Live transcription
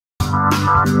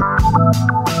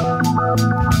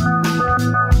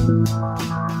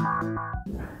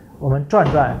我们转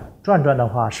转的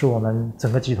话，是我们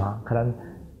整个集团可能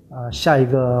下一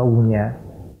个5年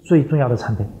最重要的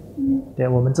产品。对，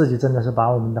我们自己真的是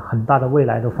把我们的很大的未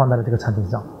来都放在了这个产品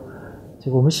上。这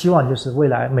个我们希望就是未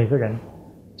来每个人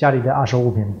家里的二手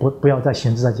物品不要再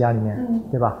闲置在家里面，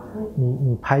对吧？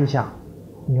你拍一下，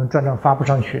你用转发布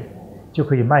上去就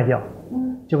可以卖掉，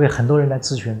就会很多人来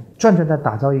咨询。转在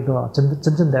打造一个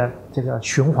真正的这个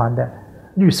循环的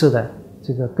绿色的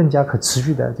这个更加可持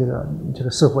续的这个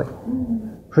社会。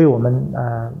所以我们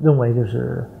认为就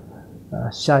是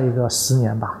下一个10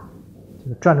年吧，这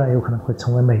个转有可能会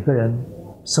成为每个人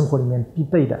生活里面必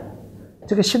备的。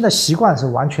这个现在习惯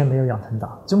是完全没有养成的。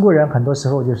中国人很多时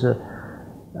候就是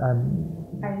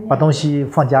把东西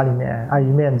放家里面碍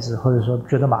于面子，或者说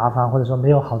觉得麻烦，或者说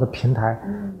没有好的平台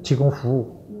提供服务。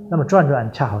那么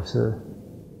转恰好是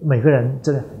每个人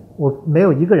我没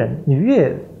有一个人，你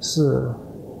越是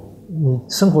你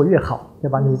生活越好，对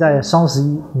吧？你在双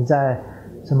11，你在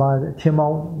什么天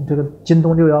猫这个京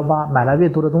东618买来越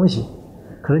多的东西，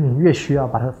可能你越需要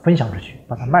把它分享出去，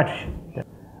把它卖出去。对，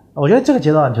我觉得这个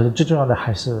阶段就是最重要的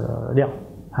还是量，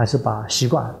还是把习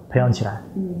惯培养起来。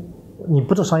你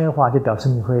不做商业化，就表示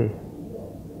你会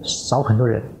少很多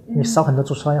人，你少很多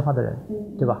做商业化的人，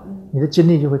对吧？你的精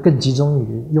力就会更集中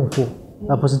于用户，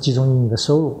而不是集中于你的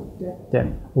收入。对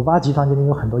，58集团这里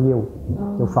有很多业务，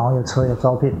有房有车有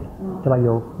招聘，对吧？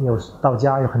有到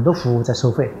家，有很多服务在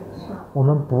收费。我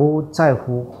们不在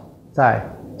乎在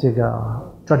这个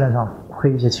转上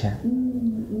亏一些钱，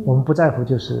我们不在乎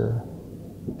就是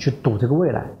去赌这个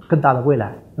未来，更大的未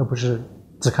来，而不是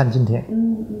只看今天。